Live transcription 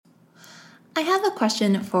I have a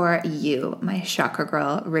question for you, my Chakra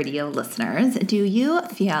Girl radio listeners. Do you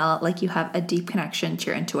feel like you have a deep connection to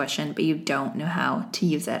your intuition, but you don't know how to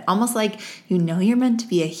use it? Almost like you know you're meant to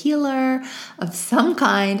be a healer of some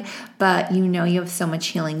kind, but you know you have so much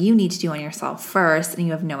healing you need to do on yourself first, and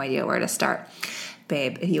you have no idea where to start.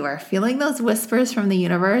 Babe, if you are feeling those whispers from the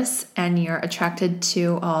universe and you're attracted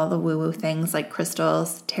to all the woo-woo things like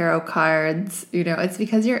crystals, tarot cards, it's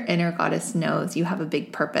because your inner goddess knows you have a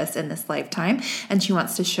big purpose in this lifetime and she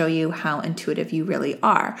wants to show you how intuitive you really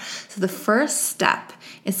are. So the first step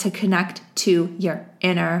is to connect to your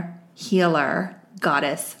inner healer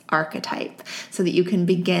goddess archetype so that you can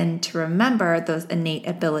begin to remember those innate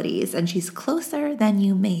abilities, and she's closer than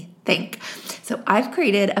you may think. So I've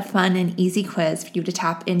created a fun and easy quiz for you to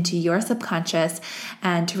tap into your subconscious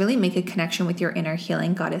and to really make a connection with your inner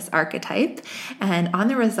healing goddess archetype. And on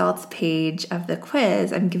the results page of the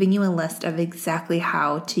quiz, I'm giving you a list of exactly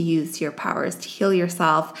how to use your powers to heal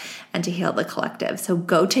yourself and to heal the collective. So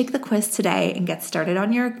go take the quiz today and get started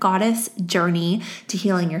on your goddess journey to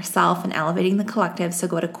healing yourself and elevating the collective. So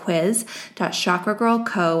go to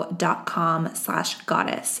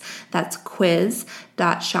quiz.chakragirlco.com/goddess. That's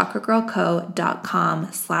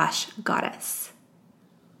quiz.chakragirlco.com/goddess.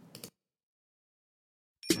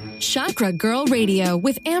 Chakra Girl Radio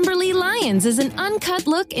with Amberly Lyons is an uncut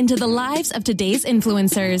look into the lives of today's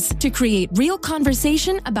influencers to create real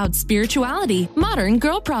conversation about spirituality, modern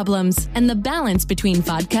girl problems, and the balance between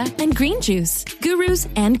vodka and green juice, gurus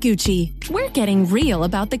and Gucci. We're getting real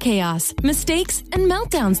about the chaos, mistakes, and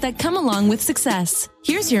meltdowns that come along with success.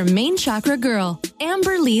 Here's your main chakra girl,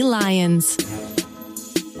 Amberly Lyons.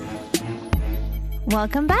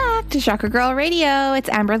 Welcome back to Chakra Girl Radio. It's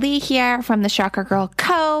Amberly here from the Chakra Girl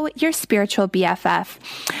Co., your spiritual BFF.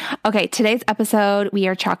 Okay, today's episode, we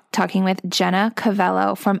are talking with Jenna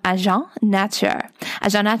Cavello from Agent Nature.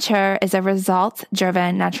 Agent Nature is a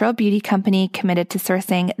results-driven natural beauty company committed to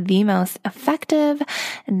sourcing the most effective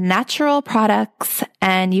natural products.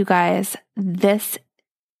 And you guys, this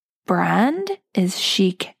brand is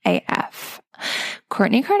chic AF.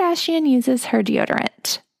 Kourtney Kardashian uses her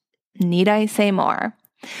deodorant. Need I say more?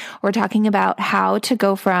 We're talking about how to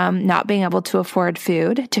go from not being able to afford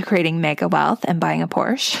food to creating mega wealth and buying a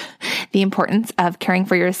Porsche, the importance of caring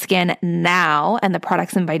for your skin now and the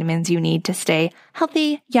products and vitamins you need to stay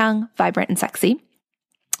healthy, young, vibrant, and sexy,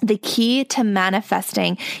 the key to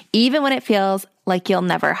manifesting even when it feels like you'll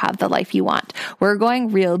never have the life you want. We're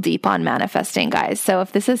going real deep on manifesting, guys. So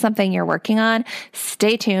if this is something you're working on,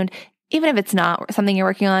 stay tuned. Even if it's not something you're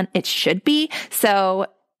working on, it should be. So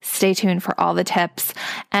stay tuned for all the tips.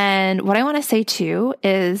 And what I want to say too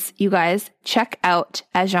is, you guys, check out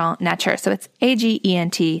Agent Nature. So it's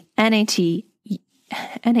AGENTNATEUR.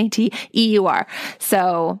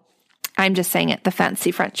 So I'm just saying it the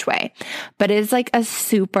fancy French way, but it is like a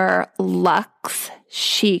super luxe,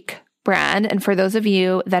 chic brand. And for those of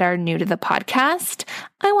you that are new to the podcast,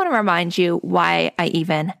 I want to remind you why I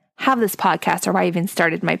even have this podcast or why I even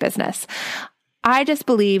started my business. I just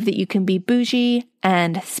believe that you can be bougie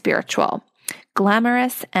and spiritual,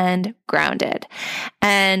 glamorous and grounded.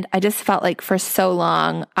 And I just felt like for so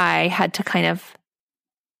long, I had to kind of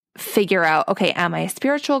figure out, okay, am I a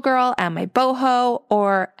spiritual girl? Am I boho?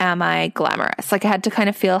 Or am I glamorous? Like I had to kind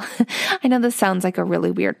of feel, I know this sounds like a really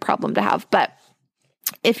weird problem to have, but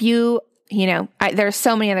if there are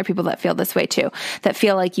so many other people that feel this way too, that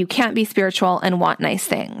feel like you can't be spiritual and want nice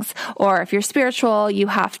things. Or if you're spiritual, you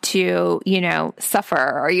have to,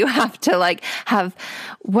 suffer, or you have to have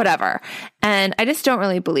whatever. And I just don't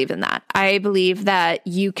really believe in that. I believe that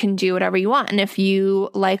you can do whatever you want. And if you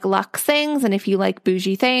like luxe things and if you like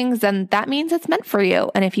bougie things, then that means it's meant for you.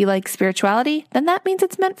 And if you like spirituality, then that means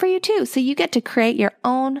it's meant for you too. So you get to create your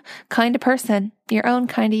own kind of person, your own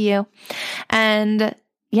kind of you. And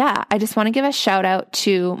yeah, I just want to give a shout out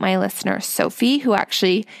to my listener, Sophie, who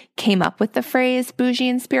actually came up with the phrase bougie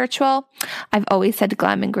and spiritual. I've always said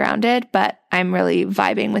glam and grounded, but I'm really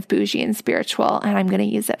vibing with bougie and spiritual, and I'm going to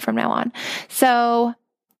use it from now on. So,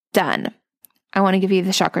 done. I want to give you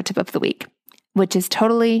the chakra tip of the week, which is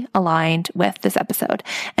totally aligned with this episode,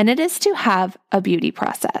 and it is to have a beauty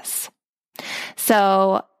process.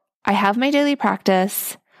 So, I have my daily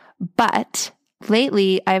practice, but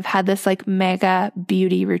lately, I've had this mega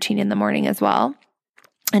beauty routine in the morning as well.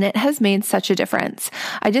 And it has made such a difference.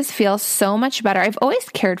 I just feel so much better. I've always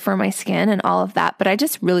cared for my skin and all of that, but I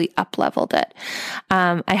just really up-leveled it.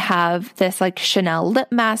 I have this Chanel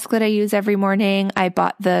lip mask that I use every morning. I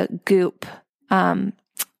bought the Goop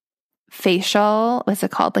facial. What's it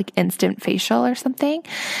called? Instant facial or something.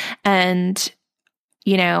 And,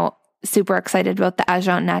 super excited about the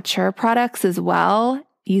Agent Nature products as well.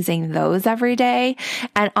 using those every day.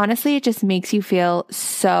 And honestly, it just makes you feel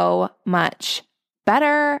so much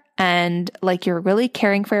better and like you're really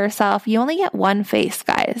caring for yourself. You only get one face,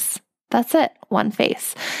 guys. That's it. One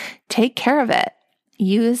face. Take care of it.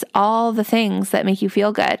 Use all the things that make you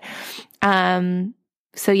feel good.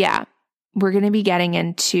 So yeah, we're going to be getting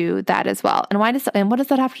into that as well. And what does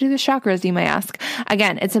that have to do with chakras, you might ask?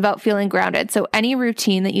 Again, it's about feeling grounded. So any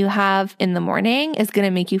routine that you have in the morning is going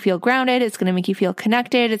to make you feel grounded. It's going to make you feel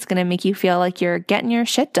connected. It's going to make you feel like you're getting your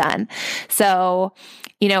shit done. So,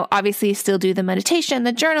 obviously still do the meditation,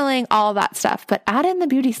 the journaling, all that stuff, but add in the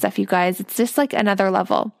beauty stuff, you guys. It's just like another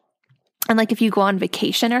level. And like if you go on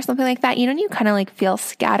vacation or something like that, you kind of like feel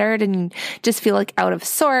scattered and you just feel like out of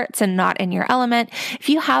sorts and not in your element. If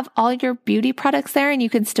you have all your beauty products there and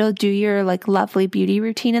you can still do your like lovely beauty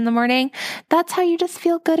routine in the morning, that's how you just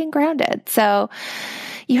feel good and grounded. So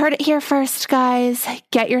you heard it here first, guys.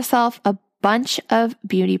 Get yourself a bunch of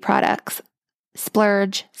beauty products.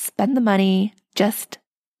 Splurge, spend the money, just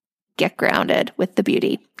get grounded with the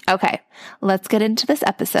beauty. Okay, let's get into this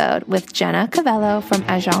episode with Jenna Cavello from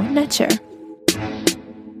Agent Nature.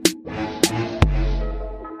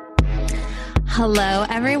 Hello,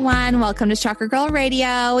 everyone. Welcome to Chakra Girl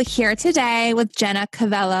Radio. Here today with Jenna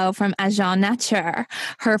Cavello from Agent Nature.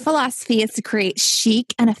 Her philosophy is to create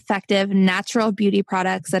chic and effective natural beauty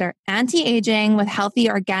products that are anti-aging with healthy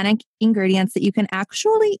organic ingredients that you can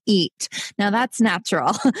actually eat. Now that's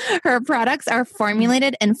natural. Her products are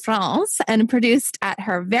formulated in France and produced at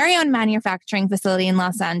her very own manufacturing facility in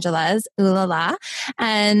Los Angeles, Ooh La La.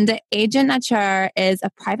 And Agent Nature is a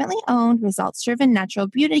privately owned, results-driven natural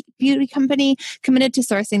beauty company committed to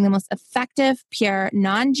sourcing the most effective, pure,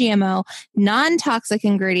 non-GMO, non-toxic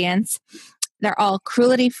ingredients. They're all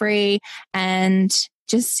cruelty-free and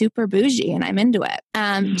just super bougie, and I'm into it.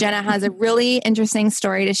 Jenna has a really interesting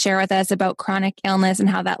story to share with us about chronic illness and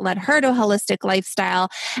how that led her to a holistic lifestyle.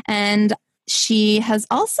 And she has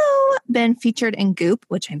also been featured in Goop,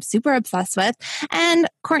 which I'm super obsessed with. And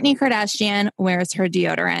Kourtney Kardashian wears her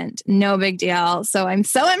deodorant. No big deal. So I'm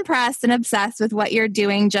so impressed and obsessed with what you're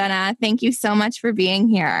doing, Jenna. Thank you so much for being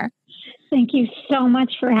here. Thank you so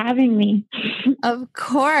much for having me. Of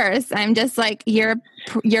course. I'm just like your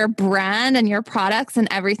brand and your products and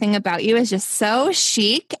everything about you is just so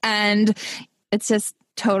chic, and it's just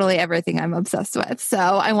totally everything I'm obsessed with. So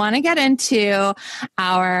I want to get into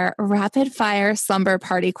our rapid fire slumber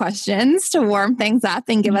party questions to warm things up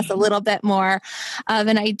and give us a little bit more of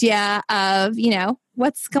an idea of,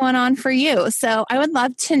 what's going on for you. So I would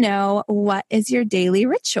love to know, what is your daily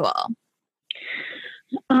ritual?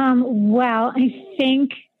 Well, I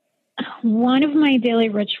think one of my daily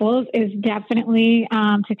rituals is definitely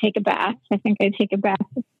to take a bath. I think I take a bath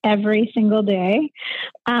every single day.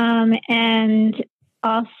 And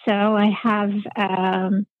also I have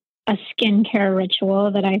a skincare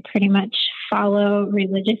ritual that I pretty much follow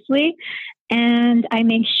religiously. And I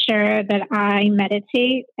make sure that I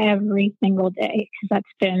meditate every single day because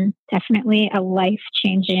that's been definitely a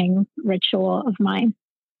life-changing ritual of mine.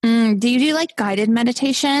 Do you do like guided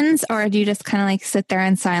meditations, or do you just kind of like sit there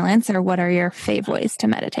in silence, or what are your fave ways to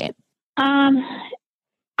meditate?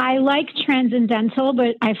 I like transcendental,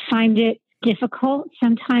 but I find it difficult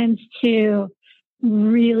sometimes to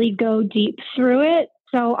really go deep through it.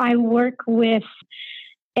 So I work with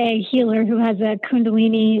a healer who has a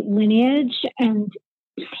Kundalini lineage, and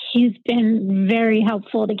he's been very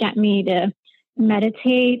helpful to get me to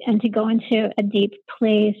meditate and to go into a deep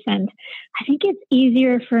place. And I think it's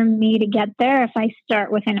easier for me to get there if I start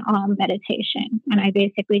with an Om meditation. And I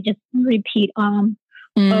basically just repeat Om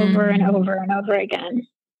over and over and over again.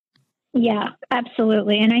 Yeah,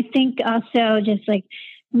 absolutely. And I think also just like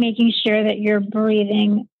making sure that you're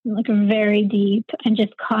breathing like very deep and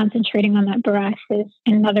just concentrating on that breath is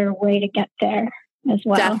another way to get there as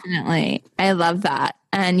well. Definitely. I love that.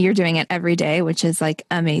 And you're doing it every day, which is like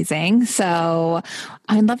amazing. So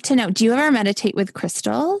I'd love to know, do you ever meditate with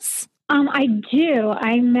crystals? I do.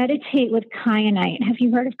 I meditate with kyanite. Have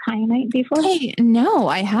you heard of kyanite before? Hey, no,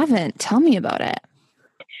 I haven't. Tell me about it.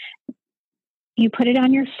 You put it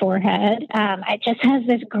on your forehead. It just has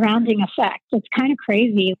this grounding effect. It's kind of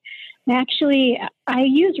crazy. Actually, I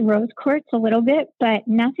use rose quartz a little bit, but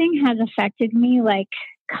nothing has affected me like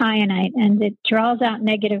kyanite, and it draws out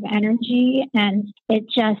negative energy, and it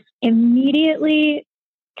just immediately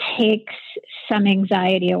takes some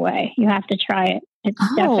anxiety away. You have to try it.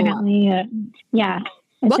 It's definitely, it's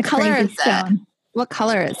what color is it? What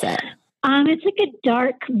color is it? It's like a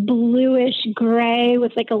dark bluish gray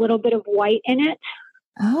with like a little bit of white in it.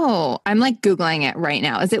 Oh, I'm like Googling it right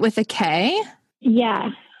now. Is it with a K?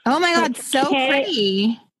 Yeah. Oh my God, so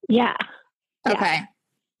pretty. Yeah. Okay.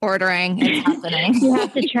 ordering. It's happening. You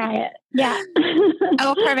have to try it. Yeah.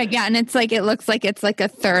 Oh, perfect. Yeah. And it's like, it looks like it's like a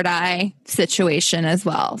third eye situation as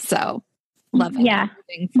well. So loving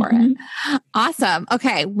everything for it. Awesome.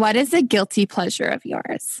 Okay. What is a guilty pleasure of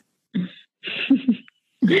yours?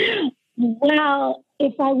 Well,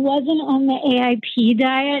 if I wasn't on the AIP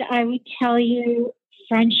diet, I would tell you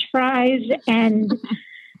French fries and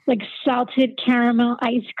like salted caramel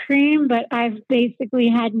ice cream, but I've basically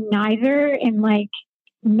had neither in like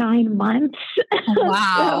 9 months.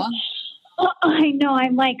 Wow. So, I know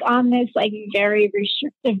I'm like on this like very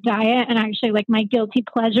restrictive diet, and actually like my guilty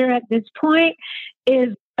pleasure at this point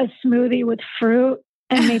is a smoothie with fruit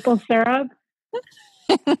and maple syrup.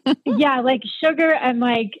 Yeah, like sugar and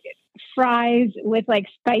like fries with like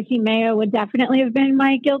spicy mayo would definitely have been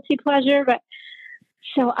my guilty pleasure. But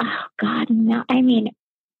so, oh God, no. I mean,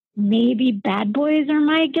 maybe Bad Boys are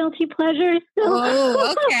my guilty pleasure.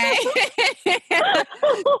 Oh, okay.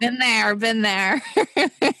 Been there.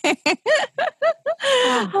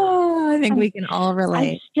 Oh, I think we can all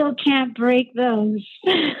relate. I still can't break those.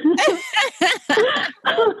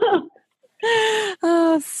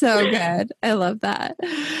 Oh, so good. I love that.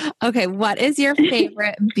 Okay. What is your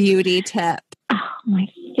favorite beauty tip? Oh, my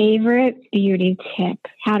favorite beauty tip.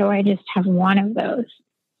 How do I just have one of those?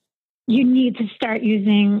 You need to start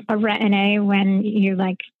using a Retin-A when you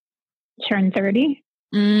like turn 30.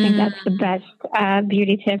 I think that's the best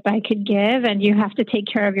beauty tip I could give. And you have to take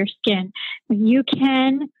care of your skin. You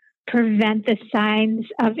can prevent the signs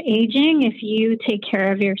of aging if you take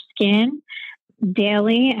care of your skin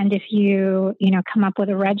daily, and if you come up with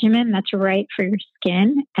a regimen that's right for your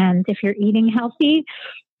skin, and if you're eating healthy,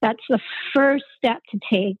 that's the first step to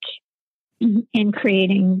take in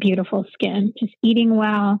creating beautiful skin. Just eating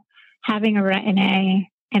well, having a Retin-A,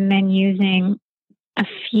 and then using a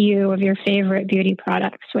few of your favorite beauty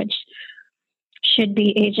products, which should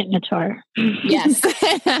be Agent Nature. Yes,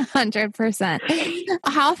 100%.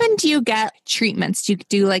 How often do you get treatments? Do you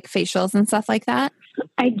do like facials and stuff like that?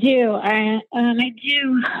 I do. I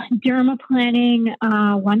do dermaplaning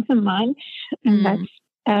once a month, and that's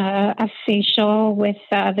a facial with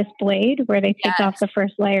this blade where they take off the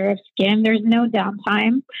first layer of skin. There's no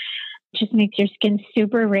downtime. It just makes your skin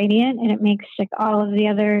super radiant, and it makes like all of the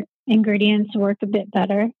other ingredients work a bit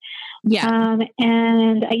better. Yeah.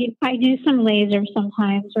 And I do some laser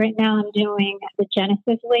sometimes. Right now I'm doing the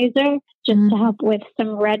Genesis laser just to help with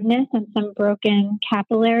some redness and some broken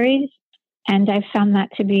capillaries. And I found that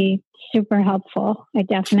to be super helpful. I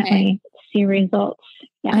definitely see results.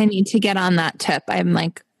 Yeah. I need to get on that tip. I'm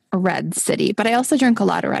like a red city, but I also drink a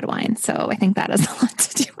lot of red wine. So I think that has a lot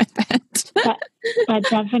to do with it. that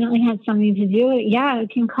definitely has something to do with it. Yeah, it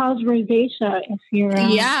can cause rosacea if you're...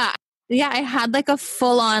 Yeah, I had like a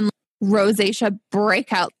full-on rosacea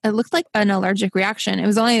breakout. It looked like an allergic reaction. It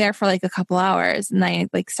was only there for like a couple hours, and I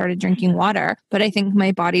like started drinking water. But I think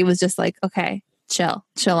my body was just like, okay, chill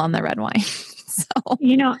on the red wine. So,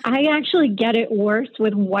 I actually get it worse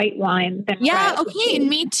with white wine than red. Okay. And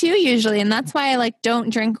me too, usually. And that's why I like don't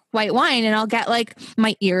drink white wine, and I'll get like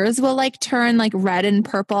my ears will like turn like red and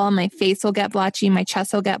purple. My face will get blotchy. My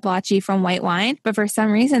chest will get blotchy from white wine. But for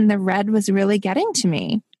some reason, the red was really getting to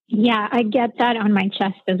me. Yeah, I get that on my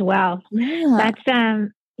chest as well. Yeah. That's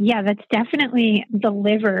definitely the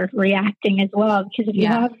liver reacting as well. Because if you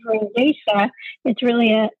have rosacea, it's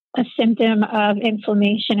really a symptom of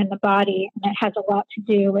inflammation in the body, and it has a lot to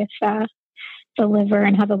do with the liver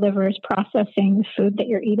and how the liver is processing the food that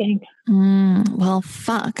you're eating. Well,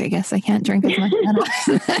 fuck, I guess I can't drink as much.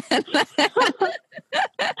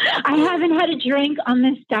 I haven't had a drink on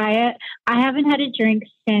this diet. I haven't had a drink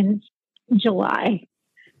since July.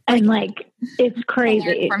 And it's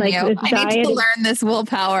crazy. Like this I need to learn this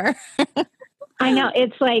willpower. I know.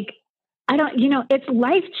 It's like, it's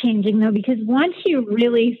life changing though, because once you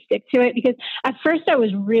really stick to it, because at first I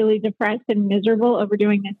was really depressed and miserable over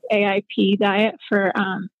doing this AIP diet for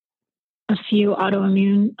a few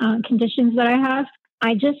autoimmune conditions that I have.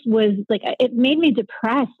 I just was like, it made me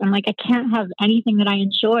depressed. I'm like, I can't have anything that I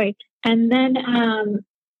enjoy. And then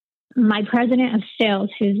my president of sales,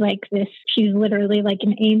 who's like this, she's literally like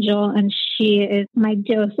an angel, and she is my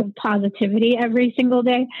dose of positivity every single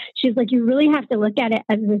day. She's like, you really have to look at it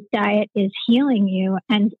as this diet is healing you.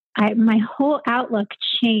 And my whole outlook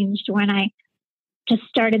changed when I just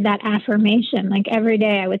started that affirmation. Like every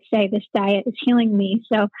day I would say, this diet is healing me.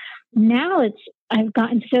 So now I've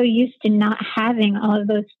gotten so used to not having all of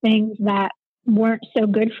those things that weren't so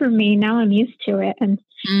good for me. Now I'm used to it, and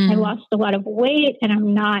I lost a lot of weight, and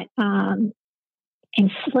I'm not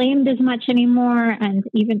inflamed as much anymore, and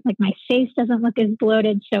even like my face doesn't look as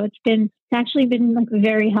bloated. So it's actually been like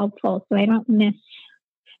very helpful. So I don't miss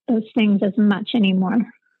those things as much anymore.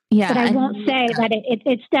 Yeah. But I won't say that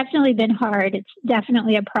it's definitely been hard. It's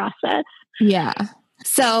definitely a process. Yeah.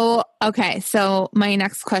 So, okay. So my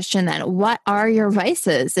next question then, what are your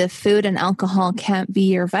vices if food and alcohol can't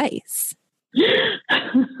be your vice?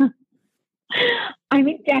 I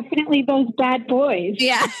mean, definitely those bad boys.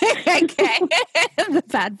 Yeah. Okay. The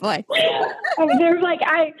bad boy. They're like,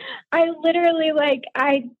 I literally like,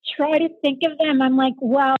 I try to think of them. I'm like,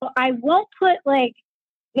 well, I won't put like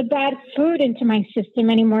the bad food into my system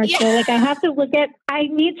anymore. Yeah. So like, I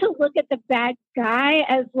need to look at the bad guy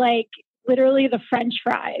as like literally the French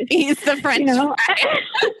fries. He's the French fry.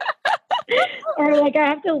 Or like, I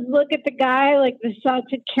have to look at the guy like the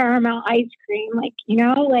salted caramel ice cream, like,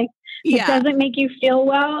 like, it doesn't make you feel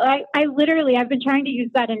well. I've been trying to use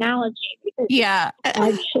that analogy because it's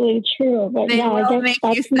actually true. But they I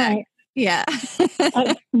guess that's my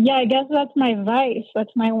I guess that's my vice. That's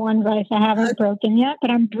my one vice I haven't broken yet, but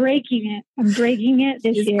I'm breaking it. I'm breaking it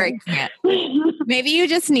this year. Breaking it. Maybe you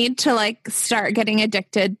just need to like start getting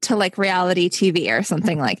addicted to like reality TV or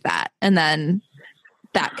something like that, and then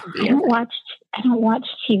that could be. I don't watch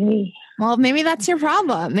TV. Well, maybe that's your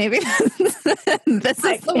problem. Maybe this is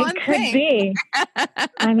the one thing. It could be.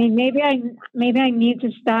 I mean, maybe I need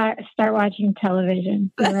to start watching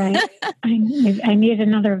television. You're right. I need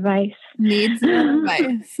another vice. Needs another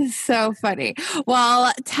vice. So funny.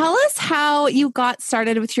 Well, tell us how you got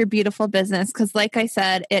started with your beautiful business, because like I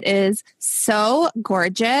said, it is so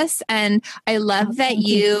gorgeous, and I love that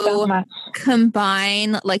you so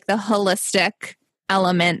combine like the holistic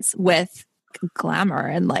elements with glamour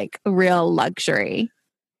and like real luxury.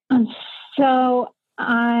 So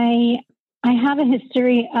I have a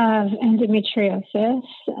history of endometriosis,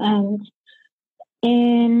 and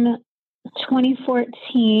in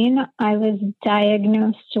 2014 I was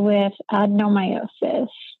diagnosed with adenomyosis,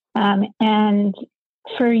 and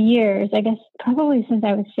for years, I guess probably since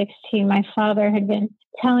I was 16, my father had been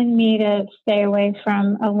telling me to stay away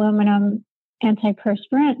from aluminum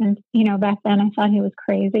antiperspirant, and back then I thought he was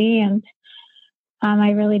crazy, and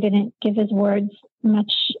I really didn't give his words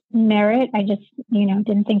much merit. I just,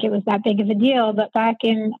 didn't think it was that big of a deal. But back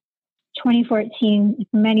in 2014,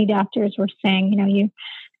 many doctors were saying, you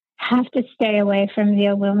have to stay away from the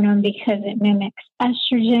aluminum because it mimics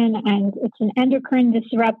estrogen and it's an endocrine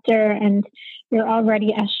disruptor, and you're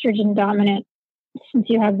already estrogen dominant since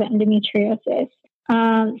you have the endometriosis.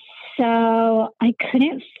 So I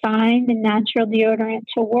couldn't find a natural deodorant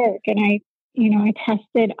to work, and I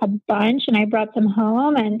tested a bunch and I brought them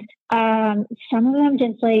home, and some of them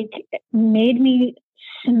just like made me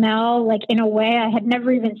smell like in a way I had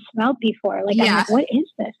never even smelled before. Like, I'm like, what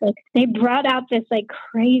is this? Like, they brought out this like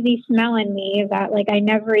crazy smell in me that like I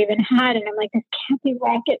never even had. And I'm like, this can't be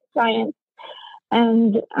rocket science.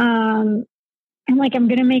 And I'm like, I'm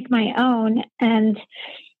going to make my own. And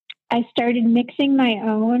I started mixing my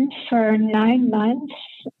own for 9 months.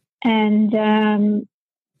 And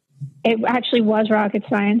it actually was rocket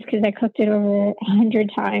science because I cooked it over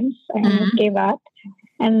 100 times. I almost gave up.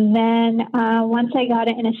 And then once I got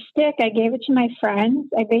it in a stick, I gave it to my friends.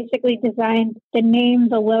 I basically designed the name,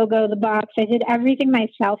 the logo, the box. I did everything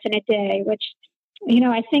myself in a day, which,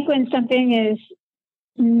 I think when something is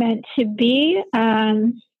meant to be,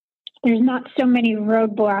 there's not so many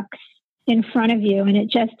roadblocks in front of you. And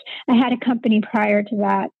I had a company prior to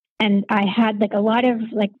that, and I had like a lot of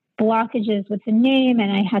like blockages with the name,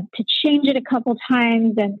 and I had to change it a couple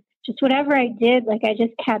times, and just whatever I did, like I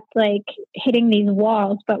just kept like hitting these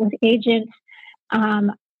walls. But with agents,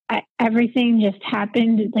 everything just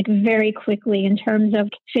happened like very quickly in terms of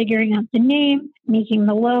figuring out the name, making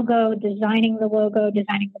the logo, designing the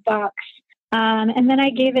box. And then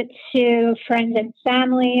I gave it to friends and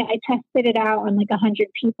family. I tested it out on like 100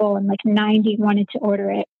 people, and like 90 wanted to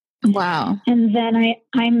order it. Wow. And then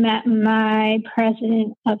I met my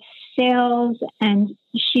president of sales, and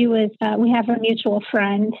she was, we have a mutual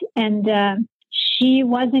friend, and she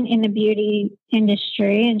wasn't in the beauty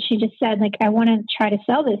industry, and she just said, like, I want to try to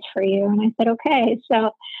sell this for you. And I said, okay.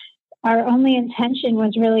 So our only intention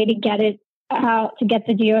was really to get it out, to get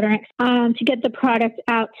the deodorant, to get the product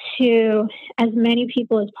out to as many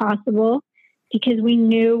people as possible, because we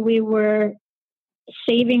knew we were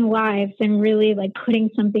saving lives and really like putting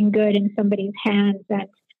something good in somebody's hands.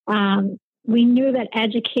 And we knew that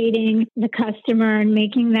educating the customer and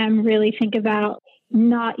making them really think about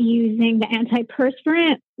not using the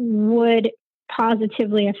antiperspirant would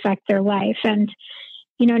positively affect their life. And,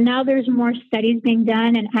 now there's more studies being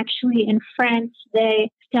done. And actually in France, they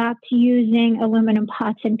stopped using aluminum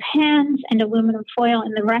pots and pans and aluminum foil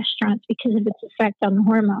in the restaurants because of its effect on the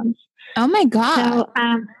hormones. Oh my God. So,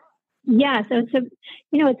 Yeah, so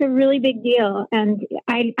it's a really big deal. And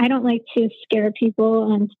I don't like to scare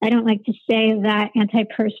people, and I don't like to say that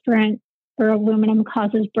antiperspirant or aluminum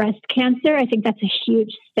causes breast cancer. I think that's a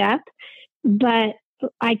huge step, but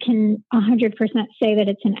I can 100% say that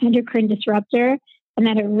it's an endocrine disruptor and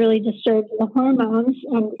that it really disturbs the hormones,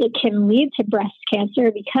 and it can lead to breast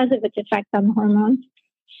cancer because of its effect on the hormones.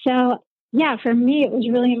 So yeah, for me, it was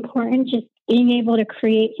really important just being able to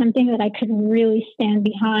create something that I could really stand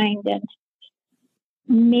behind and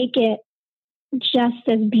make it just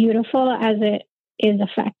as beautiful as it is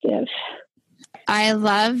effective. I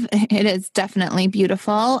love it. Is definitely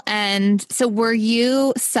beautiful. And so were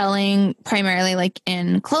you selling primarily like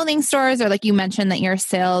in clothing stores, or like you mentioned that your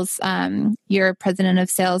sales, your president of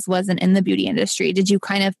sales wasn't in the beauty industry. Did you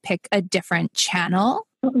kind of pick a different channel?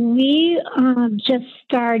 We just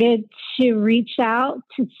started to reach out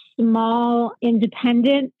to small,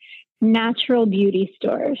 independent, natural beauty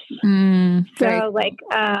stores. So like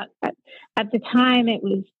at the time it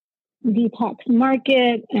was Detox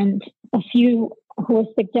Market and a few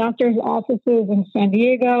holistic doctors' offices in San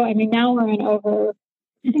Diego. I mean, now we're in over,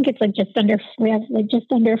 I think it's like we have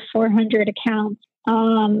just under 400 accounts.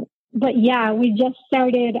 But yeah, we just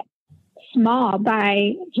started small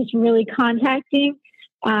by just really contacting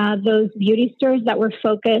those beauty stores that were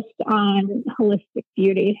focused on holistic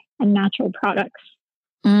beauty and natural products.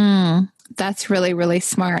 That's really, really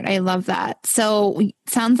smart. I love that. So it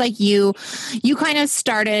sounds like you kind of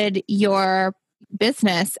started your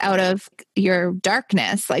business out of your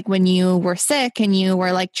darkness, like when you were sick and you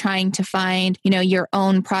were like trying to find, your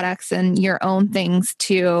own products and your own things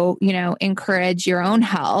to, encourage your own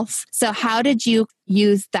health. So how did you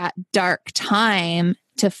use that dark time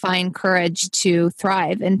to find courage to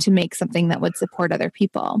thrive and to make something that would support other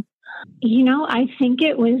people? I think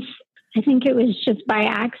it was just by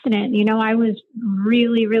accident. I was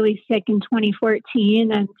really, really sick in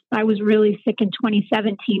 2014, and I was really sick in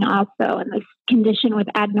 2017 also. And this condition with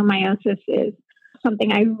adenomyosis is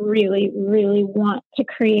something I really, really want to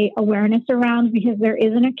create awareness around, because there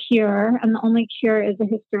isn't a cure, and the only cure is a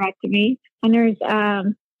hysterectomy. And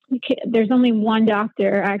there's only one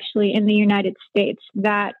doctor actually in the United States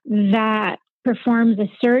that performs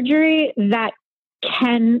a surgery that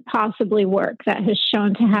can possibly work, that has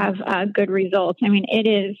shown to have good results. I mean, it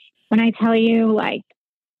is, when I tell you, like,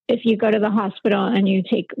 if you go to the hospital and you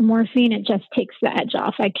take morphine, it just takes the edge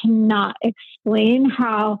off. I cannot explain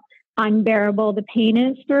how unbearable the pain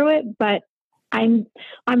is through it, but I'm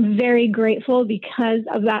very grateful because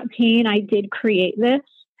of that pain. I did create this,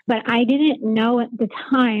 but I didn't know at the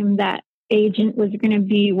time that Agent was going to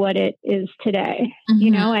be what it is today.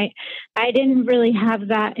 Mm-hmm. I didn't really have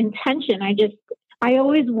that intention. I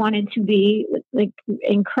always wanted to be like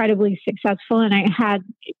incredibly successful, and I had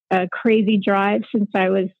a crazy drive since I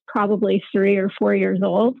was probably 3 or 4 years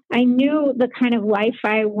old. I knew the kind of life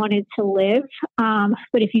I wanted to live,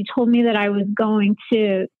 but if you told me that I was going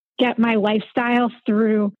to get my lifestyle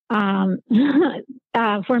through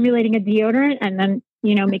formulating a deodorant and then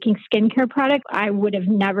making skincare products, I would have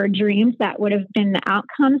never dreamed that would have been the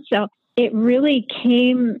outcome. So it really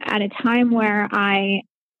came at a time where I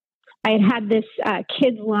had this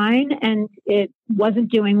kids line, and it wasn't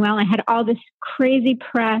doing well. I had all this crazy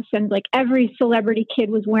press, and like every celebrity kid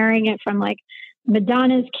was wearing it, from like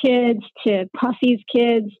Madonna's kids to Puffy's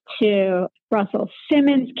kids to Russell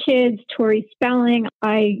Simmons kids, Tori Spelling.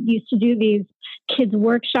 I used to do these kids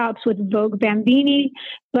workshops with Vogue Bambini,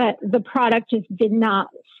 but the product just did not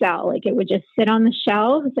sell. Like, it would just sit on the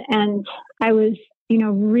shelves, and I was,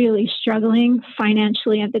 really struggling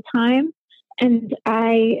financially at the time. And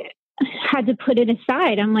I had to put it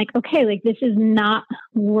aside. I'm like, okay, like, this is not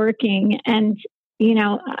working. And,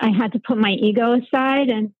 I had to put my ego aside,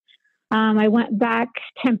 and I went back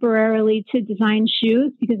temporarily to design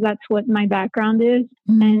shoes, because that's what my background is.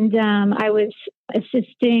 Mm-hmm. And I was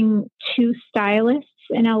assisting 2 stylists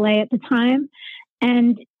in LA at the time.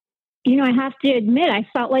 And, I have to admit, I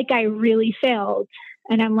felt like I really failed.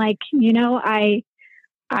 And I'm like,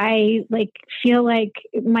 I like feel like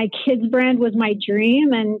my kids brand was my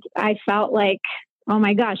dream. And I felt like, oh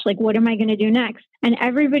my gosh, like, what am I going to do next? And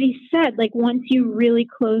everybody said, like, once you really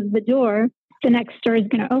close the door, the next store is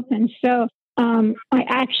going to open. So I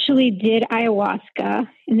actually did ayahuasca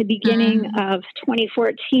in the beginning of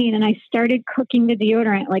 2014, and I started cooking the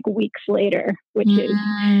deodorant like weeks later, which is,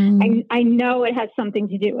 I know it has something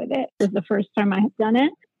to do with it. It was the first time I had done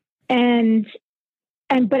it.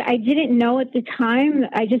 But I didn't know at the time.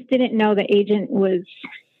 I just didn't know the Agent was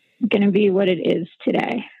going to be what it is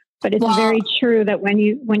today. But it's very true that when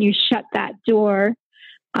you shut that door,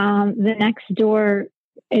 the next door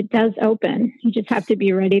it does open. You just have to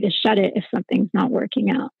be ready to shut it if something's not working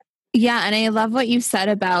out. Yeah. And I love what you said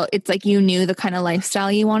about it's like you knew the kind of lifestyle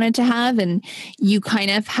you wanted to have, and you kind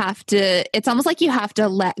of have to, it's almost like you have to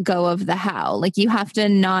let go of the how. Like you have to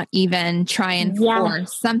not even try and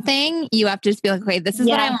force something. You have to just be like, okay, this is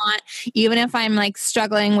what I want. Even if I'm like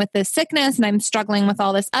struggling with this sickness and I'm struggling with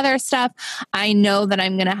all this other stuff, I know that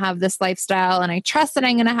I'm going to have this lifestyle and I trust that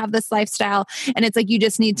I'm going to have this lifestyle. And it's like, you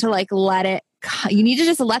just need to like you need to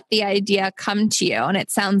just let the idea come to you. And it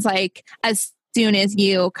sounds like as soon as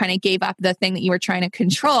you kind of gave up the thing that you were trying to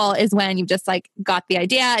control is when you just like got the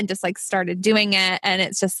idea and just like started doing it. And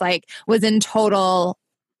it's just like was in total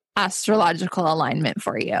astrological alignment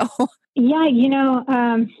for you. Yeah.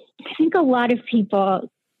 I think a lot of people,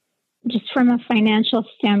 just from a financial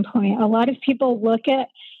standpoint, a lot of people look at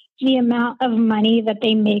the amount of money that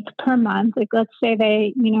they make per month. Like, let's say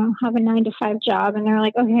they, have a 9-to-5 job and they're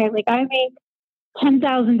like, okay, like I make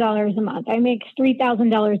 $10,000 a month. I make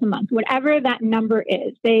 $3,000 a month, whatever that number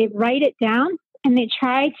is. They write it down and they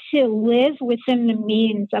try to live within the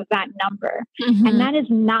means of that number. Mm-hmm. And that is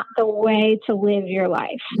not the way to live your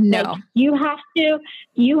life. No. Like, you have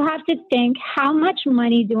to think, how much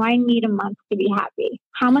money do I need a month to be happy?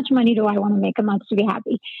 How much money do I want to make a month to be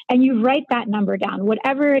happy? And you write that number down,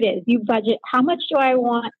 whatever it is. You budget, how much do I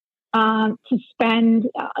want to spend,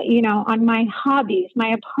 on my hobbies,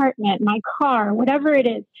 my apartment, my car, whatever it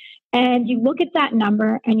is. And you look at that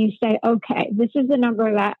number and you say, okay, this is the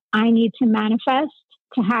number that I need to manifest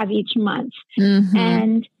to have each month. Mm-hmm.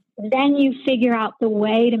 And then you figure out the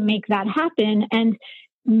way to make that happen. And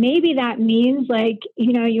maybe that means like,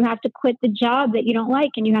 you have to quit the job that you don't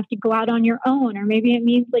like and you have to go out on your own. Or maybe it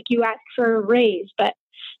means like you ask for a raise, but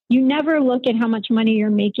you never look at how much money you're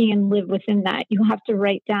making and live within that. You have to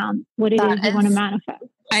write down what it is you want to manifest.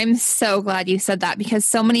 I'm so glad you said that, because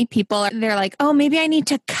so many people, they're like, oh, maybe I need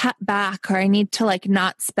to cut back or I need to like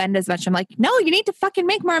not spend as much. I'm like, no, you need to fucking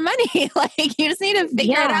make more money. Like you just need to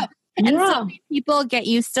figure it out. And so many people get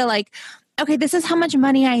used to like, okay, this is how much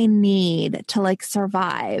money I need to like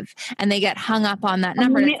survive. And they get hung up on that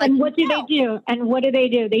number. And what do they do? And what do they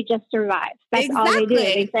do? They just survive. That's all they do.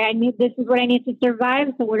 They say, this is what I need to survive.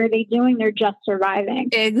 So what are they doing? They're just surviving.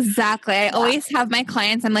 Exactly. I always have my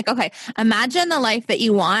clients, I'm like, okay, imagine the life that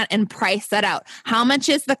you want and price that out. How much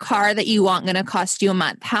is the car that you want going to cost you a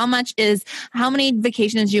month? How many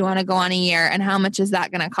vacations do you want to go on a year? And how much is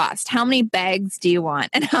that going to cost? How many bags do you want?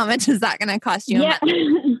 And how much is that going to cost you a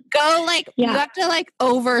month? Go like, you have to like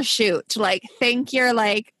overshoot, like think you're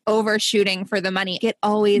like overshooting for the money. It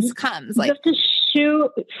always comes. Like you have to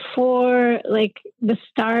shoot for like the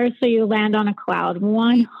stars so you land on a cloud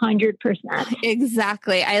 100%.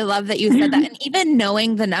 Exactly. I love that you said that. And even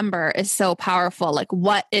knowing the number is so powerful. Like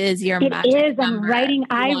what is your magic number? I'm writing.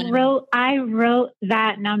 I wrote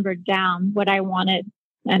that number down, what I wanted.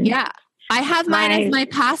 And I have mine as my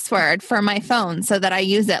password for my phone so that I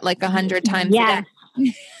use it like 100 times a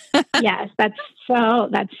day. Yes, that's so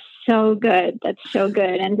good. That's so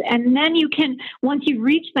good. And then you can, once you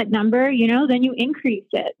reach that number, then you increase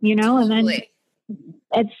it, and then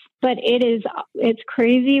it's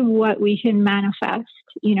crazy what we can manifest,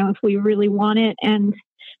 if we really want it and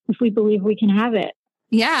if we believe we can have it.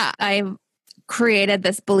 Yeah. I've created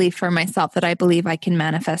this belief for myself that I believe I can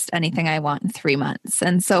manifest anything I want in 3 months.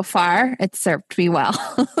 And so far it's served me well.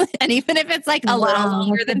 And even if it's like a little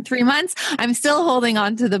longer than 3 months, I'm still holding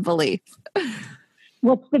on to the belief.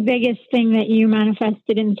 What's the biggest thing that you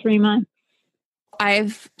manifested in 3 months?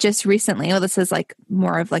 I've just recently, this is like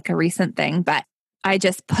more of like a recent thing, but I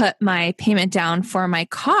just put my payment down for my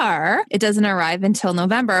car. It doesn't arrive until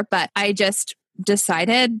November, but I just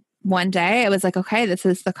decided one day, I was like, okay, this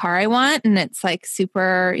is the car I want. And it's like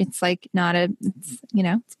it's like not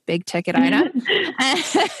it's big ticket item.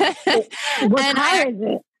 What car is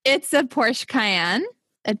it? It's a Porsche Cayenne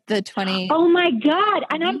at the 20. Oh my God.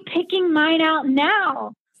 And I'm picking mine out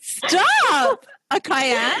now. Stop. A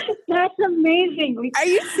Cayenne? That's amazing. Are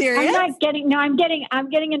you serious? I'm getting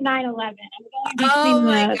a 911. I'm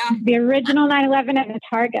going between the original 911 and the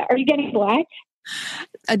Targa. Are you getting black?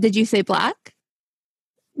 Did you say black?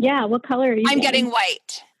 Yeah. What color are you? I'm getting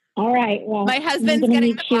white. All right. Well, my husband's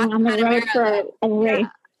getting the black on the road for a race.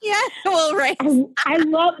 Yeah. We'll race. I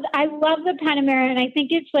love the Panamera, and I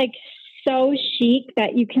think it's like so chic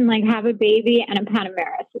that you can like have a baby and a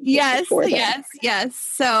Panamera. Yes.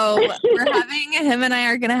 So we're having him and I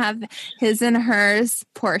are going to have his and hers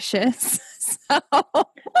Porsches. So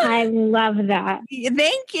I love that.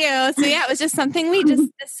 Thank you. So yeah, it was just something we just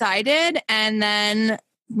decided, and then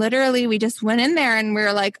literally, we just went in there and we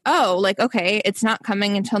were like, oh, like, okay, it's not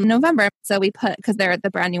coming until November. So we put, because the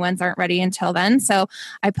brand new ones aren't ready until then. So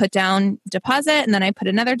I put down deposit, and then I put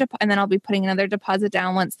another and then I'll be putting another deposit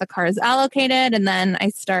down once the car is allocated. And then I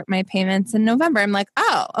start my payments in November. I'm like,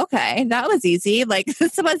 oh, okay, that was easy. Like,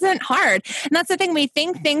 this wasn't hard. And that's the thing. We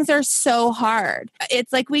think things are so hard.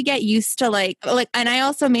 It's like we get used to like, and I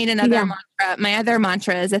also made another mantra. My other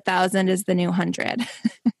mantra is 1,000 is the new 100.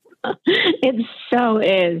 It so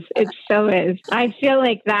is. It so is. I feel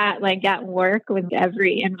like that, like at work with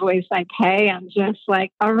every invoice I pay, I'm just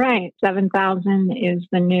like, all right, 7,000 is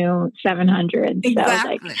the new 700.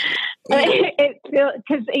 Exactly. So like, it feels,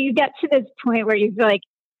 because you get to this point where you feel like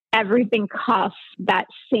everything costs that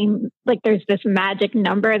same, like there's this magic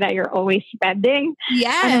number that you're always spending.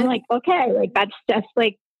 Yeah. And I'm like, okay, like that's just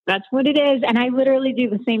like, that's what it is. And I literally do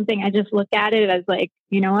the same thing. I just look at it as like,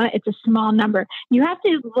 you know what? It's a small number. You have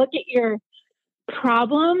to look at your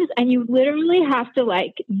problems and you literally have to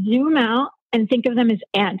like zoom out and think of them as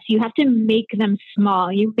ants. You have to make them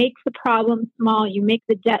small. You make the problem small. You make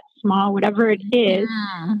the debt small, whatever it is,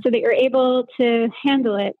 so that you're able to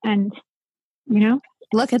handle it and, you know,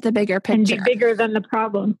 look at the bigger picture. And be bigger than the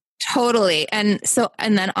problem. Totally. And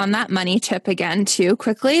then on that money tip again, too,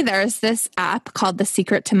 quickly, there's this app called The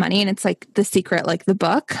Secret to Money, and it's like The Secret, like the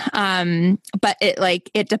book. But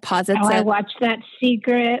it deposits. Oh, I watched that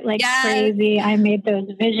Secret like crazy. I made those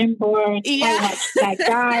vision boards. Yeah. I watched that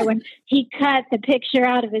guy when he cut the picture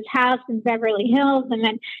out of his house in Beverly Hills, and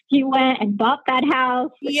then he went and bought that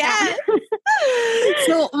house. Yeah.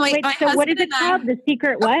 So what is it called? The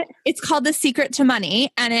Secret what? It's called The Secret to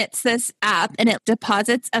Money, and it's this app, and it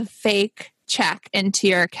deposits a fake check into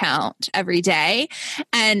your account every day,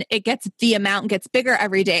 and the amount gets bigger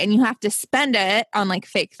every day, and you have to spend it on like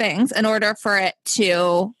fake things in order for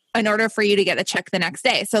you to get a check the next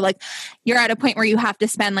day. So like you're at a point where you have to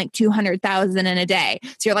spend like 200,000 in a day.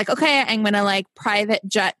 So you're like, okay, I'm going to like private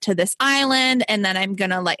jet to this island. And then I'm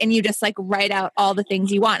going to like, and you just like write out all the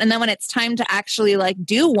things you want. And then when it's time to actually like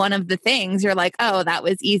do one of the things, you're like, oh, that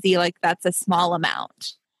was easy. Like that's a small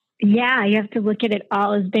amount. Yeah. You have to look at it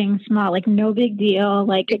all as being small, like no big deal.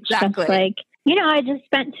 Like it's just like, you know, I just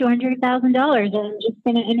spent $200,000 and I'm just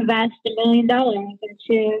going to invest $1 million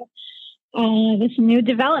into this new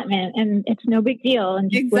development, and it's no big deal, and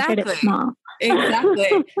just look at it small.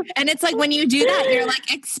 Exactly. And it's like when you do that, you're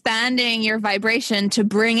like expanding your vibration to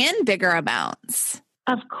bring in bigger amounts.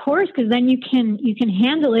 Of course, because then you can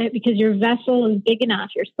handle it because your vessel is big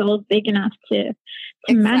enough, your soul is big enough to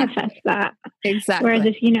manifest that. Exactly. Whereas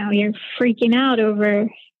if you're freaking out over,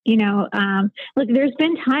 look, there's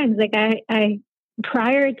been times like I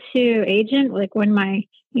prior to Agent, like when my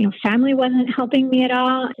family wasn't helping me at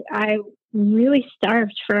all, I really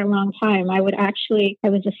starved for a long time. I was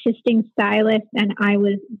assisting stylist, and I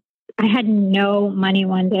had no money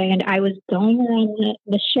one day, and I was going around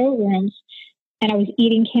the showrooms and I was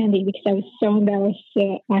eating candy because I was so embarrassed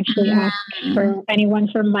to actually ask for anyone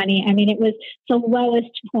for money. I mean, it was the lowest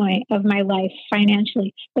point of my life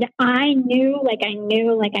financially, but I knew that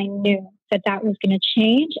was going to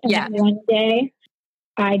change. And that one day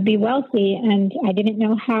I'd be wealthy, and I didn't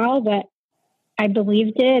know how, but I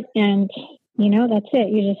believed it, and that's it.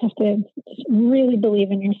 You just have to really believe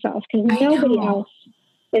in yourself, because nobody else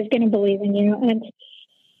is going to believe in you. And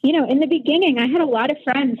in the beginning, I had a lot of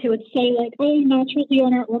friends who would say like, "Oh, natural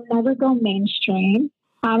deodorant will never go mainstream."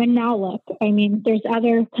 And now look, I mean, there's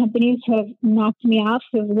other companies who have knocked me off,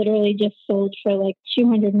 who have literally just sold for like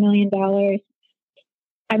 $200 million.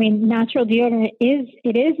 I mean, natural deodorant is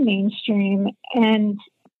mainstream, and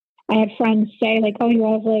I had friends say like, "Oh, you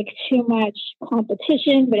have like too much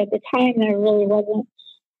competition," but at the time there really wasn't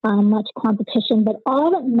much competition. But all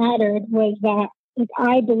that mattered was that like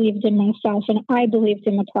I believed in myself and I believed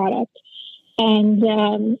in the product,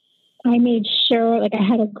 and I made sure like I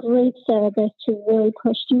had a great therapist who really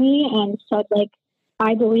pushed me and said like,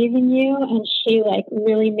 "I believe in you," and she like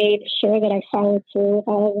really made sure that I followed through with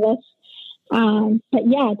all of this. But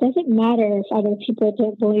yeah, it doesn't matter if other people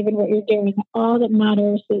don't believe in what you're doing. All that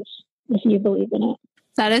matters is if you believe in it.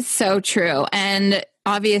 That is so true. And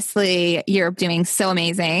obviously you're doing so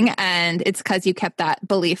amazing, and it's because you kept that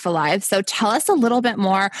belief alive. So tell us a little bit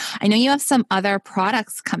more. I know you have some other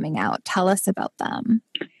products coming out. Tell us about them.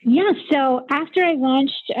 Yeah. So after I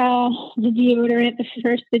launched the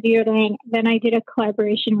first deodorant, then I did a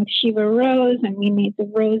collaboration with Shiva Rose, and we made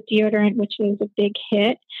the Rose deodorant, which was a big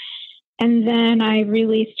hit. And then I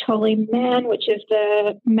released Holy Man, which is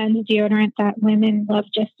the men's deodorant that women love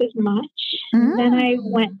just as much. And then I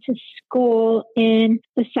went to school in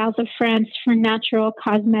the south of France for natural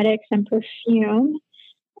cosmetics and perfume.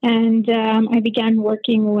 And I began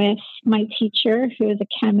working with my teacher, who is a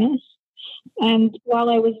chemist. And while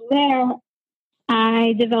I was there,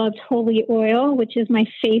 I developed Holy Oil, which is my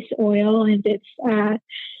face oil, and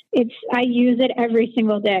I use it every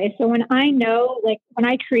single day. So when I know, like when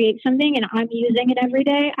I create something and I'm using it every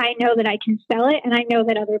day, I know that I can sell it, and I know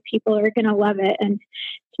that other people are going to love it. And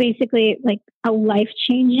it's basically like a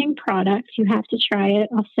life-changing product. You have to try it.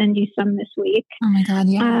 I'll send you some this week. Oh my God.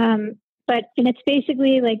 Yeah. And it's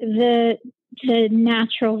basically like the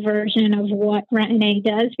natural version of what Retin-A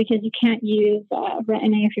does, because you can't use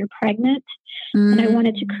Retin-A if you're pregnant. And I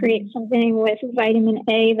wanted to create something with vitamin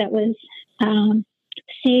A that was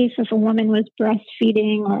safe if a woman was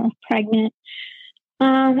breastfeeding or pregnant.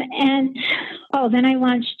 Then I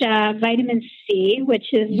launched vitamin C,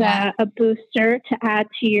 which is a booster to add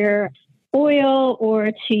to your oil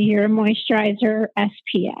or to your moisturizer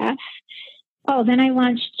SPF. Then I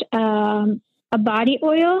launched a body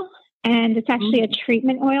oil, and it's actually a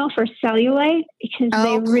treatment oil for cellulite, because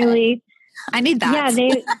they really... I need that.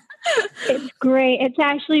 Yeah, it's great. It's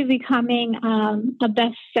actually becoming a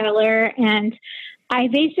bestseller, and I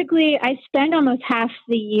spend almost half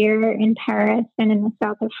the year in Paris and in the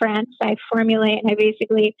south of France. I formulate, and I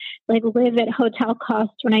basically like live at hotel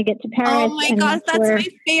cost when I get to Paris. Oh my gosh, that's my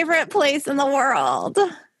favorite place in the world.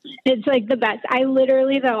 It's like the best. I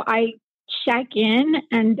literally, though, I check in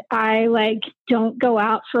and I like don't go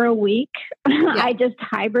out for a week. I just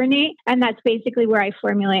hibernate, and that's basically where I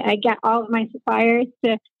formulate. I get all of my suppliers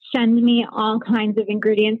to send me all kinds of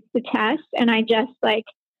ingredients to test, and I just like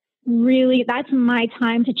really, that's my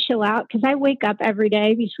time to chill out, because I wake up every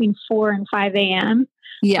day between 4 and 5 a.m.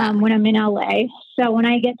 When I'm in LA. So when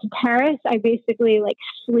I get to Paris, I basically like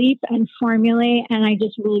sleep and formulate, and I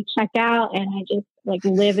just really check out, and I just like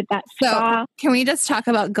live at that spa. Can we just talk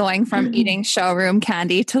about going from eating showroom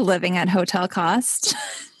candy to living at hotel cost?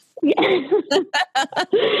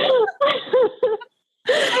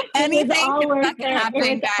 Anything can fucking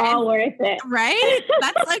happen, guys. All worth it. Right?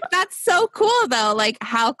 That's so cool though. Like,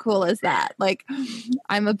 how cool is that? Like,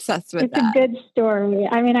 I'm obsessed with that. It's a good story.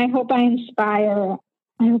 I mean, I hope I inspire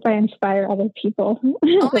other people.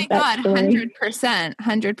 Oh my God, 100%.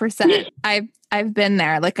 I've been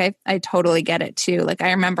there. Like I totally get it too. Like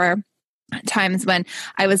I remember times when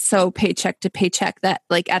I was so paycheck to paycheck that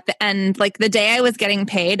like at the end, like the day I was getting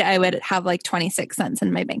paid, I would have like 26 cents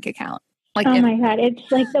in my bank account. Like, my God, it's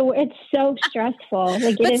like it's so stressful.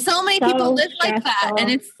 Like, but so many people live like that, and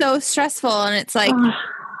it's so stressful, and it's like,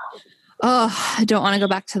 I don't want to go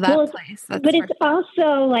back to that place. But it's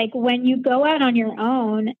also like when you go out on your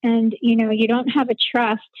own, and you don't have a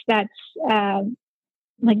trust that's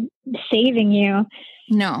like saving you.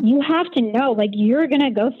 No, you have to know, like, you're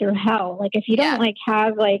gonna go through hell. Like, if you don't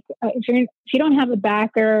have if you don't have a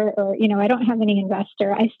backer, or I don't have any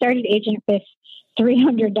investor. I started Agent with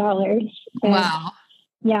 $300. Wow.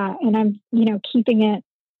 Yeah. And I'm, keeping it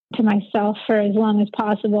to myself for as long as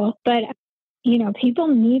possible. But, people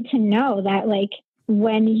need to know that, like,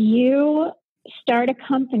 when you start a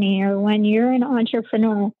company or when you're an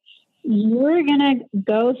entrepreneur, you're going to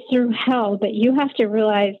go through hell, but you have to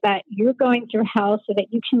realize that you're going through hell so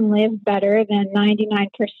that you can live better than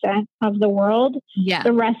 99% of the world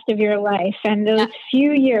the rest of your life. And those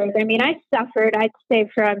few years, I mean, I suffered, I'd say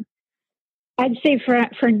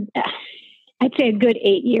a good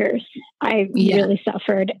 8 years. I really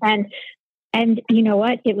suffered. And you know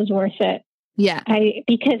what? It was worth it. Yeah.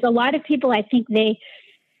 Because a lot of people, I think they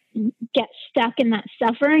get stuck in that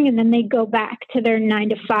suffering, and then they go back to their 9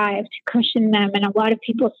 to 5 to cushion them. And a lot of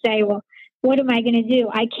people say, well, what am I going to do?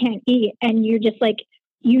 I can't eat. And you're just like,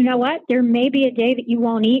 you know what? There may be a day that you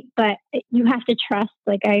won't eat, but you have to trust.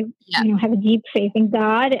 Like I have a deep faith in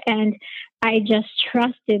God, and I just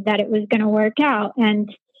trusted that it was going to work out.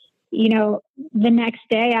 And, the next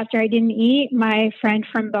day after I didn't eat, my friend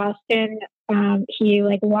from Boston, he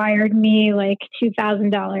like wired me like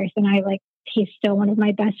 $2,000, and he's still one of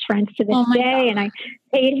my best friends to this day. God. And I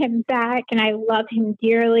paid him back, and I love him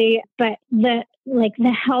dearly, but the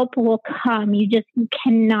help will come. You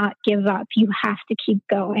cannot give up. You have to keep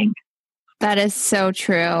going. That is so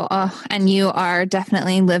true. Oh, and you are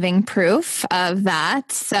definitely living proof of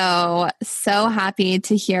that. So happy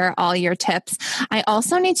to hear all your tips. I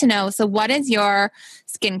also need to know, so what is your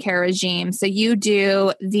skincare regime? So you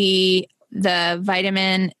do the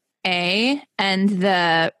vitamin A and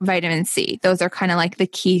the vitamin C. Those are kind of like the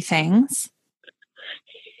key things.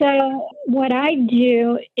 So what I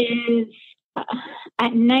do is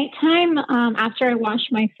at nighttime, after I wash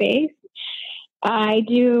my face, I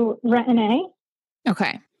do Retin-A.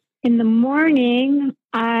 Okay. In the morning,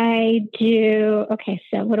 I do,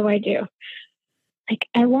 so what do?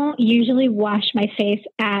 I won't usually wash my face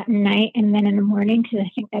at night and then in the morning because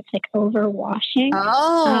I think that's like overwashing.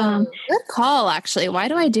 Oh, good call, actually. Why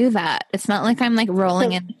do I do that? It's not like I'm like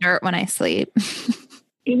rolling in the dirt when I sleep.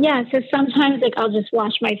 Yeah. So sometimes like I'll just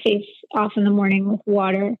wash my face off in the morning with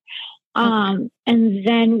water. And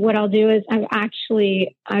then what I'll do is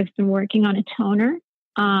I've been working on a toner.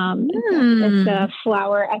 It's a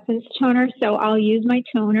flower essence toner. So I'll use my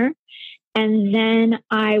toner. And then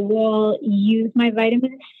I will use my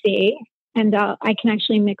vitamin C, and I can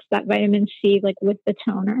actually mix that vitamin C like with the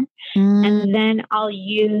toner. And then I'll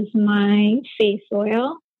use my face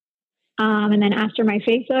oil. And then after my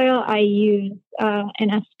face oil, I use an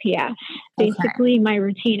SPF. Basically, my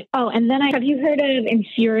routine. Oh, and then have you heard of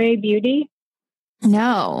Infure Beauty?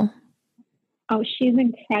 No. Oh, she's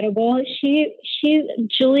incredible.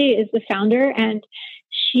 Julie is the founder, and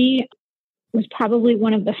she was probably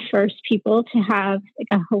one of the first people to have like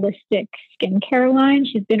a holistic skincare line.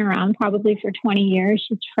 She's been around probably for 20 years.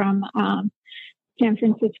 She's from San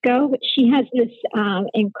Francisco, but she has this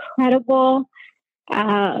incredible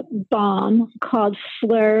balm called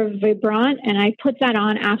Fleur Vibrant. And I put that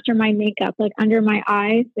on after my makeup, like under my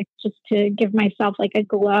eyes, like just to give myself like a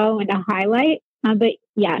glow and a highlight. But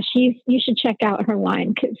yeah, you should check out her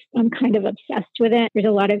line because I'm kind of obsessed with it. There's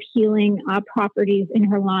a lot of healing properties in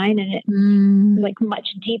her line, and it's like much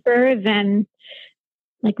deeper than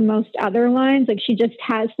like most other lines. Like she just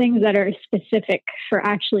has things that are specific for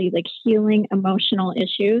actually like healing emotional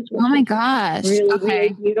issues. Oh my gosh. Really, really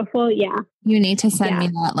beautiful. Yeah. You need to send me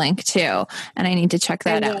that link too. And I need to check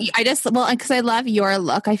that out. Because I love your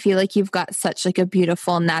look. I feel like you've got such like a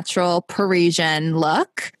beautiful, natural Parisian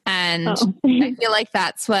look. And I feel like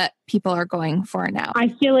that's what people are going for now. I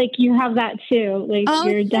feel like you have that too. Like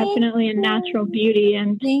you're definitely a natural beauty,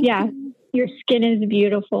 and your skin is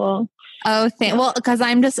beautiful. Well, because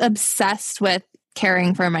I'm just obsessed with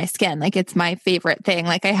caring for my skin. Like it's my favorite thing.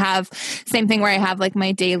 Like I have same thing where I have like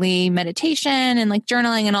my daily meditation and like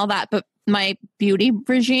journaling and all that. But my beauty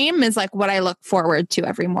regime is like what I look forward to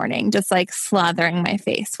every morning, just like slathering my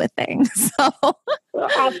face with things. So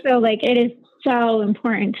also like it is so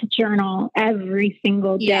important to journal every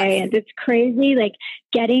single day. Yes. And it's crazy. Like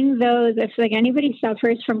getting those, if like anybody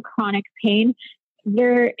suffers from chronic pain,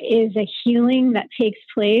 there is a healing that takes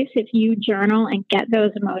place if you journal and get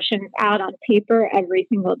those emotions out on paper every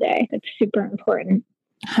single day. It's super important.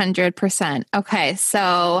 100%. Okay.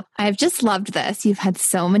 So I've just loved this. You've had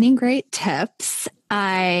so many great tips.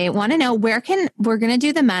 I want to know we're going to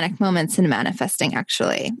do the manic moments in manifesting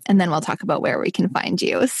actually, and then we'll talk about where we can find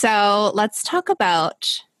you. So let's talk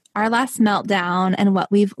about our last meltdown and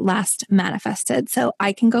what we've last manifested. So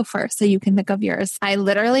I can go first so you can think of yours. I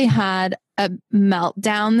literally had a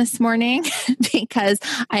meltdown this morning because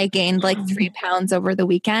I gained like 3 pounds over the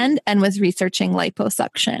weekend and was researching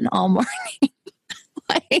liposuction all morning.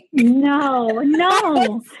 No.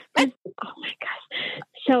 Oh my gosh.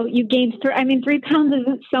 So you gained 3 pounds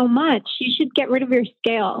isn't so much. You should get rid of your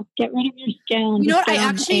scale. Get rid of your scale. And I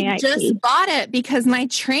actually just bought it because my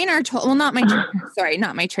trainer not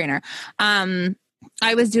my trainer.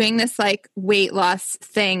 I was doing this like weight loss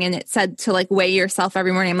thing and it said to like weigh yourself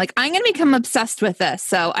every morning. I'm like, I'm going to become obsessed with this.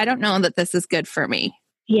 So I don't know that this is good for me.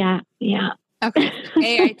 Yeah. Okay.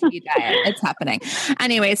 AIT diet. It's happening.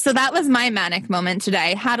 Anyway, so that was my manic moment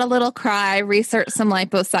today. Had a little cry, researched some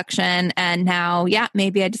liposuction, and now,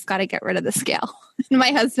 maybe I just got to get rid of the scale.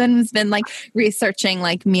 My husband's been like researching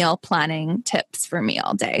like meal planning tips for me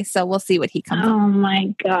all day. So we'll see what he comes up with.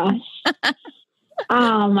 My gosh.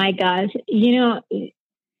 Oh my gosh.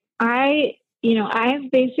 I've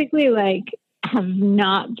basically like have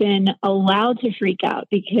not been allowed to freak out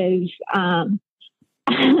because,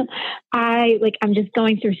 I'm just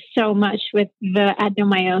going through so much with the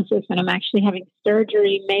adenomyosis, and I'm actually having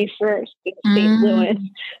surgery May 1st in St. Louis.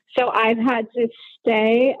 So I've had to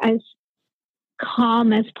stay as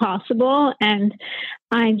calm as possible. And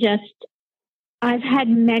I've had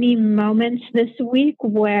many moments this week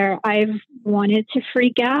where I've wanted to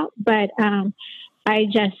freak out, but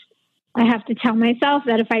I have to tell myself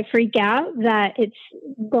that if I freak out, that it's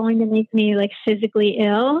going to make me like physically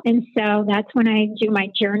ill. And so that's when I do my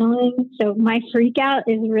journaling. So my freak out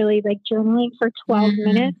is really like journaling for 12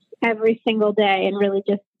 minutes every single day and really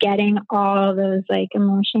just getting all those like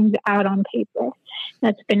emotions out on paper.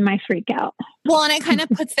 That's been my freak out. Well, and it kind of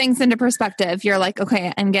puts things into perspective. You're like,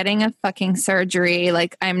 okay, I'm getting a fucking surgery.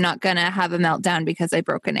 Like, I'm not going to have a meltdown because I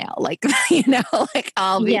broke a nail. Like,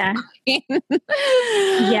 I'll be fine.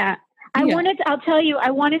 Yeah. I just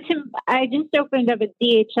opened up a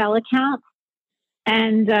DHL account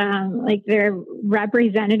And like their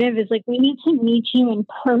representative is like, we need to meet you in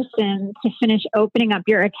person to finish opening up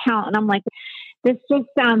your account. And I'm like, this just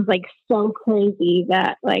sounds like so crazy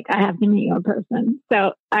that like I have to meet you in person.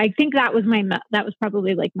 So I think that was that was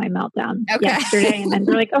probably like my meltdown yesterday. And then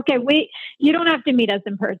they're like, okay, wait, you don't have to meet us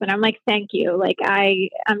in person. I'm like, thank you. Like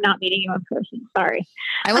I'm not meeting you in person. Sorry.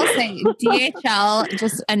 I will say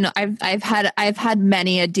DHL and I've had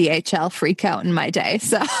many a DHL freak out in my day.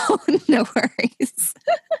 So no worries.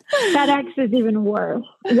 FedEx is even worse.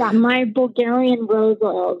 Yeah. My Bulgarian rose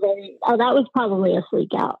oil, that was probably a freak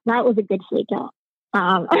out. That was a good freak out.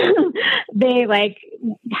 They like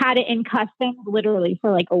had it in customs literally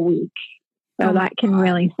for like a week. So that can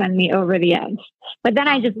really send me over the edge. But then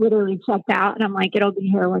I just literally checked out and I'm like, it'll be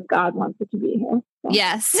here when God wants it to be here. So.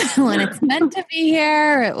 Yes. When it's meant to be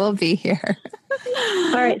here, it will be here.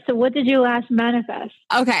 All right. So what did you last manifest?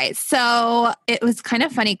 Okay. So it was kind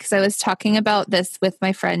of funny because I was talking about this with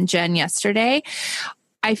my friend Jen yesterday.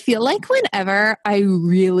 I feel like whenever I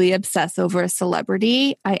really obsess over a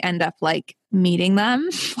celebrity, I end up like meeting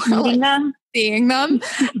them. Seeing them.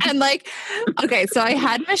 And like, okay, so I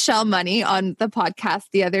had Michelle Money on the podcast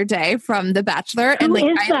the other day from The Bachelor. Who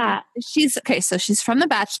is that? She's from The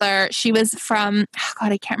Bachelor. She was from,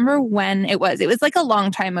 I can't remember when it was. It was like a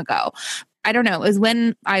long time ago. I don't know. It was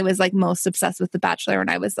when I was like most obsessed with The Bachelor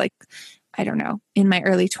and I was like, I don't know, in my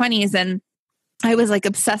early 20s. And I was like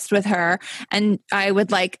obsessed with her and I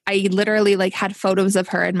literally like had photos of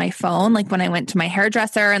her in my phone. Like when I went to my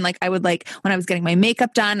hairdresser and like, I would like, when I was getting my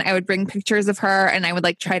makeup done, I would bring pictures of her and I would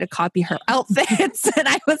like try to copy her outfits. And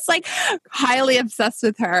I was like highly obsessed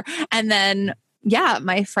with her. And then, yeah,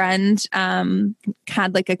 my friend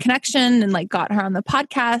had like a connection and like got her on the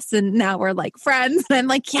podcast and now we're like friends. And I'm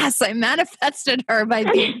like, yes, I manifested her by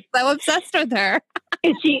being so obsessed with her.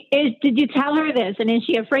 Did you tell her this? And is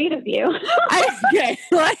she afraid of you?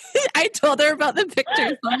 I told her about the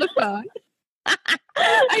pictures on the phone.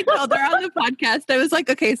 I told her on the podcast, I was like,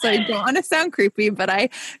 okay, so I don't want to sound creepy, but I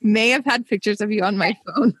may have had pictures of you on my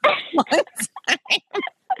phone once.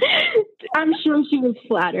 I'm sure she was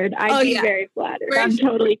flattered. I'd be very flattered. I'm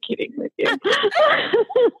totally kidding with you.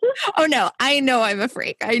 Oh no, I know I'm a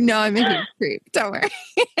freak. I know I'm a huge creep. Don't worry.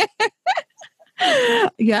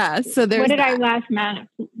 Yeah. So there's. What did I last manifest?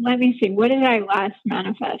 Let me see. What did I last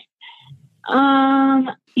manifest?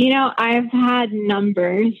 I've had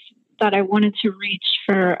numbers that I wanted to reach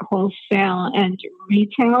for wholesale and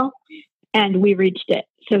retail, and we reached it.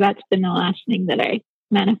 So that's been the last thing that I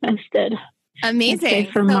manifested. Amazing.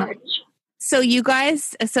 For March. So you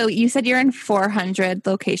guys, you said you're in 400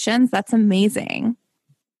 locations. That's amazing.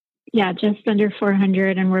 Yeah, just under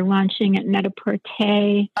 400, and we're launching at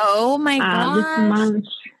Net-a-Porter. Oh my gosh. This month.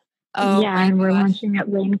 Oh yeah, and we're launching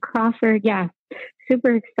at Lane Crawford. Yeah,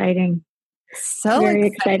 super exciting. So very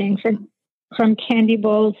exciting. From candy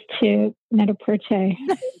bowls to Net-a-Porter.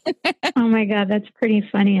 Oh my God, that's pretty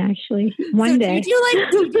funny actually. One day. Do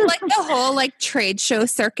you do like the whole like trade show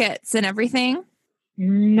circuits and everything?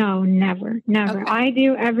 No, never. Okay. I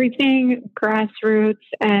do everything grassroots,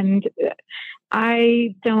 and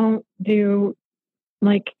I don't do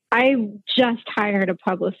I just hired a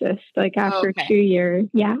publicist after 2 years.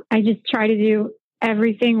 Yeah. I just try to do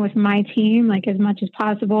everything with my team, as much as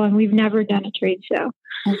possible. And we've never done a trade show.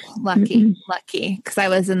 Oh, lucky. Cause I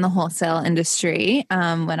was in the wholesale industry,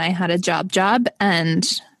 when I had a job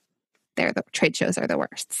and the trade shows are the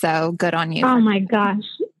worst. So good on you. Oh my gosh.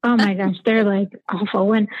 They're awful.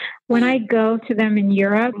 When I go to them in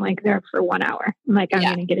Europe, I'm there for 1 hour. I'm I'm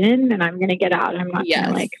going to get in and I'm going to get out. I'm not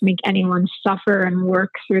going to make anyone suffer and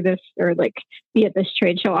work through this or be at this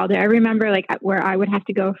trade show all day. I remember where I would have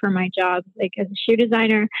to go for my job, as a shoe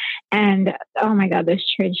designer, and oh my God, those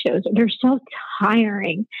trade shows, they're so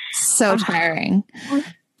tiring. So tiring.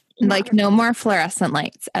 No more fluorescent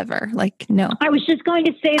lights ever. No. I was just going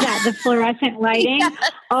to say that the fluorescent lighting.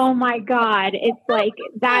 Yes. Oh my God. It's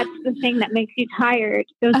that's the thing that makes you tired.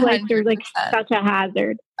 Those 100%. Lights are such a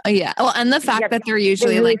hazard. Yeah. Well, and the fact that they're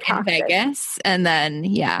usually really in Vegas, and then,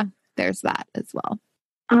 there's that as well.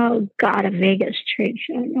 Oh God, a Vegas trade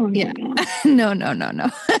show. No. No.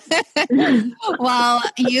 Well,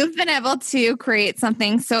 you've been able to create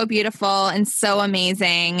something so beautiful and so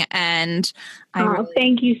amazing. And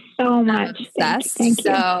thank you so much. Thank you.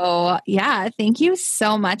 So thank you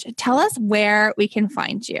so much. Tell us where we can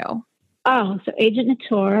find you. Oh, so Agent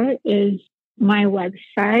Notor is my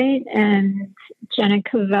website, and Jenna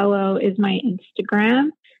Cavello is my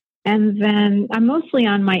Instagram. And then I'm mostly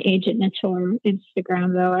on my Agent Notor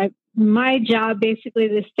Instagram, though. My job basically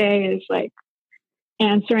this day is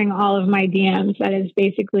answering all of my DMs. That is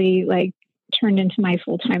basically turned into my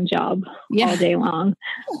full-time job all day long.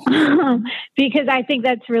 Because I think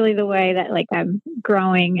that's really the way that like I'm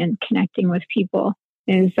growing and connecting with people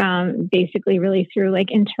is basically really through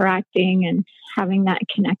like interacting and having that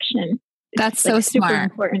connection. That's so smart. Super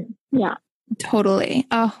important. Yeah. Totally.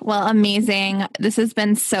 Oh, well, amazing. This has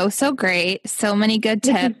been so great. So many good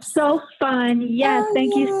tips. So fun. Yes.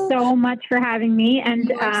 Thank you so much for having me. And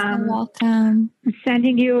you're so welcome. I'm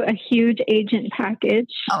sending you a huge agent package.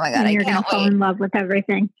 Oh my God. You're going to fall in love with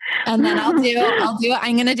everything. And then I'm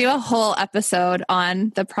going to do a whole episode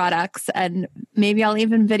on the products and maybe I'll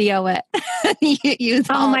even video it.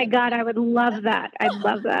 My God. I would love that. I'd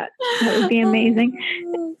love that. That would be amazing.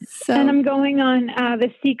 And I'm going on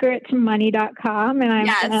thesecrettomoney.com and I'm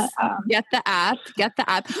gonna, get the app.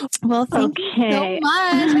 Well, thank you so much.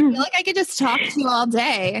 I feel like I could just talk to you all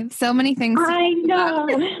day. So many things. I know.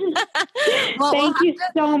 Well, thank you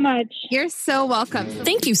so much. You're so welcome.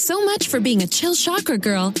 Thank you so much for being a chill chakra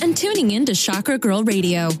girl and tuning in to Chakra Girl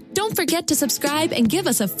Radio. Don't forget to subscribe and give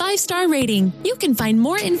us a 5-star rating. You can find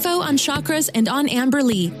more info on chakras and on Amber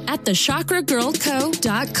Lee at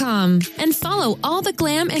thechakragirlco.com and follow all the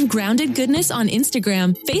glam and grounded goodness on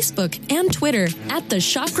Instagram, Facebook, and Twitter at The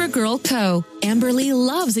Chakra Girl Co. Amber Lee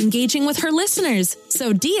loves engaging with her listeners,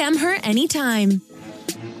 so DM her anytime.